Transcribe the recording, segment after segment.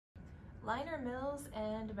Liner mills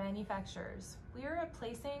and manufacturers. We are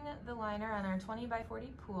replacing the liner on our 20 by 40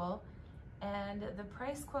 pool, and the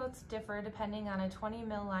price quotes differ depending on a 20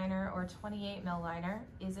 mil liner or 28 mil liner.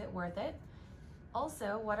 Is it worth it?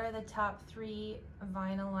 Also, what are the top 3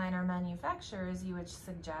 vinyl liner manufacturers you would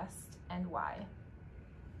suggest and why?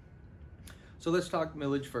 So let's talk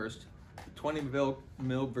millage first. 20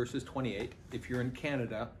 mil versus 28. If you're in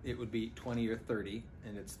Canada, it would be 20 or 30,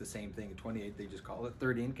 and it's the same thing. 28, they just call it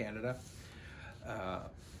 30 in Canada.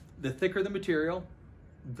 The thicker the material,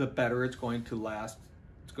 the better it's going to last.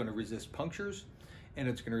 It's going to resist punctures, and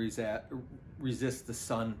it's going to resist the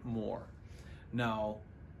sun more. Now,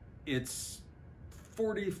 it's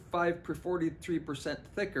 43%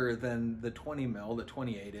 thicker than the 20 mil, the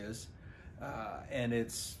 28 is. And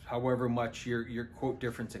it's however much your quote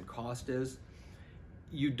difference in cost is.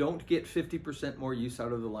 You don't get 50% more use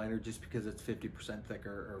out of the liner just because it's 50%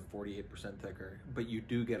 thicker or 48% thicker, but you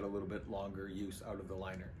do get a little bit longer use out of the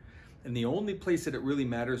liner. And the only place that it really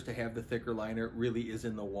matters to have the thicker liner really is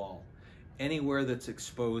in the wall. Anywhere that's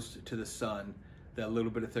exposed to the sun, that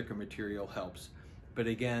little bit of thicker material helps. But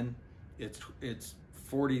again, it's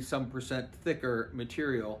 40-some% thicker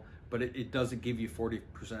material, but it doesn't give you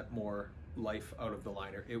 40% more life out of the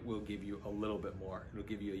liner. It will give you a little bit more. It'll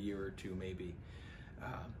give you a year or two maybe.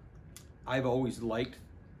 I've always liked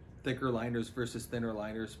thicker liners versus thinner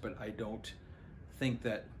liners, but I don't think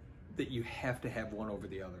that you have to have one over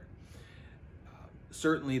the other.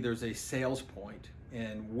 Certainly there's a sales point,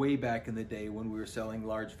 and way back in the day when we were selling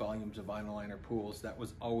large volumes of vinyl liner pools, that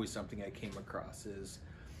was always something I came across is,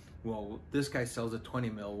 well, this guy sells a 20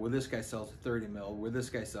 mil, where this guy sells a 30 mil, where this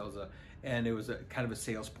guy sells and it was a kind of a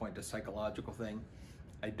sales point, a psychological thing.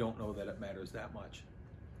 I don't know that it matters that much.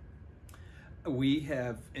 We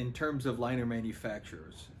have, in terms of liner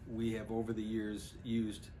manufacturers, we have over the years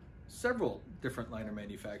used several different liner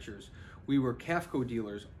manufacturers. We were Cafco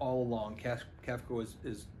dealers all along. Cafco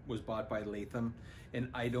was bought by Latham, and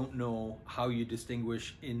I don't know how you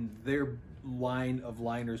distinguish in their line of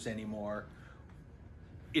liners anymore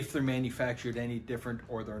if they're manufactured any different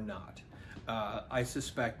or they're not. I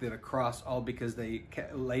suspect that across all, because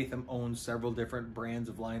Latham owns several different brands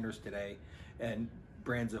of liners today and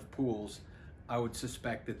brands of pools, I would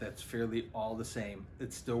suspect that that's fairly all the same.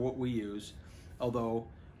 It's still what we use, although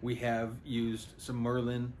we have used some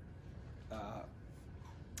Merlin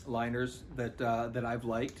liners that I've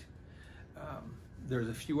liked. There's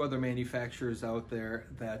a few other manufacturers out there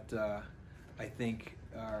that I think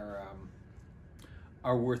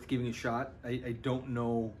are worth giving a shot. I don't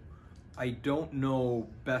know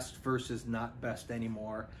best versus not best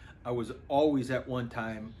anymore. I was always at one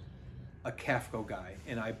time a Cafco guy,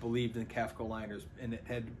 and I believed in Cafco liners, and it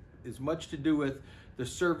had as much to do with the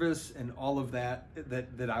service and all of that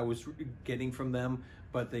I was getting from them,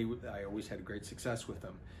 but I always had great success with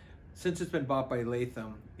them. Since it's been bought by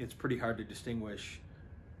Latham, it's pretty hard to distinguish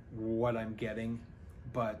what I'm getting,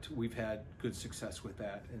 but we've had good success with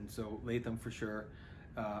that. And so Latham for sure.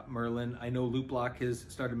 Merlin, I know Loop Lock has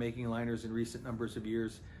started making liners in recent numbers of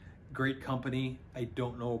years. Great company. I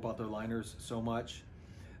don't know about their liners so much.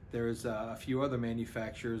 There's a few other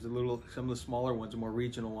manufacturers, some of the smaller ones, more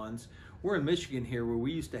regional ones. We're in Michigan here, where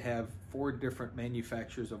we used to have 4 different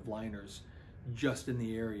manufacturers of liners just in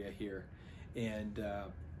the area here, and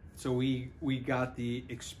so we got the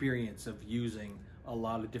experience of using a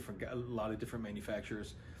lot of different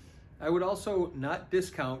manufacturers. I would also not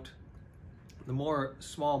discount the more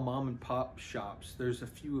small mom and pop shops. There's a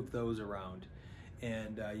few of those around,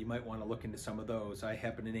 and you might want to look into some of those. I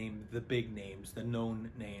happen to name the big names, the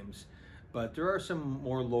known names, but there are some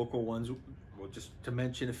more local ones. Well, just to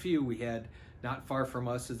mention a few, we had not far from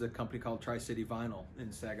us is a company called Tri-City Vinyl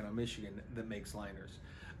in Saginaw, Michigan, that makes liners.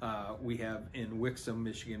 We have in Wixom,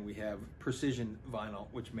 Michigan, we have Precision Vinyl,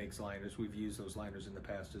 which makes liners. We've used those liners in the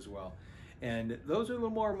past as well. And those are a little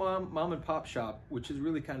more mom and pop shop, which is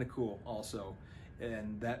really kind of cool also.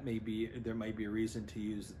 And that there might be a reason to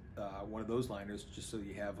use one of those liners, just so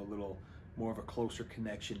you have a little more of a closer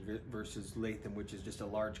connection versus Latham, which is just a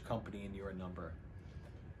large company and you're a number.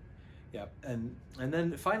 Yeah, and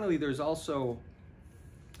then finally there's also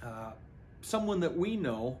someone that we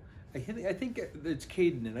know. I think it's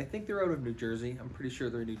Caden, and I think they're out of New Jersey. I'm pretty sure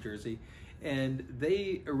they're in New Jersey, and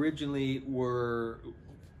they originally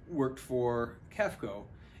worked for Cafco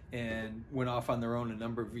and went off on their own a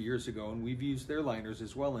number of years ago, and we've used their liners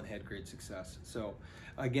as well and had great success. So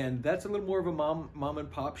again, that's a little more of a mom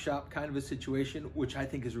and pop shop kind of a situation, which I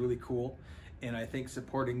think is really cool, and I think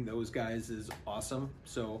supporting those guys is awesome.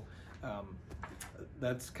 So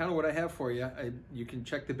that's kind of what I have for you. You can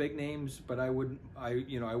check the big names, but I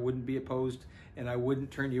wouldn't be opposed, and I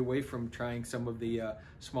wouldn't turn you away from trying some of the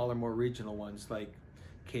smaller, more regional ones like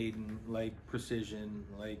Caden, like Precision,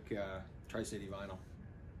 like Tri-City Vinyl.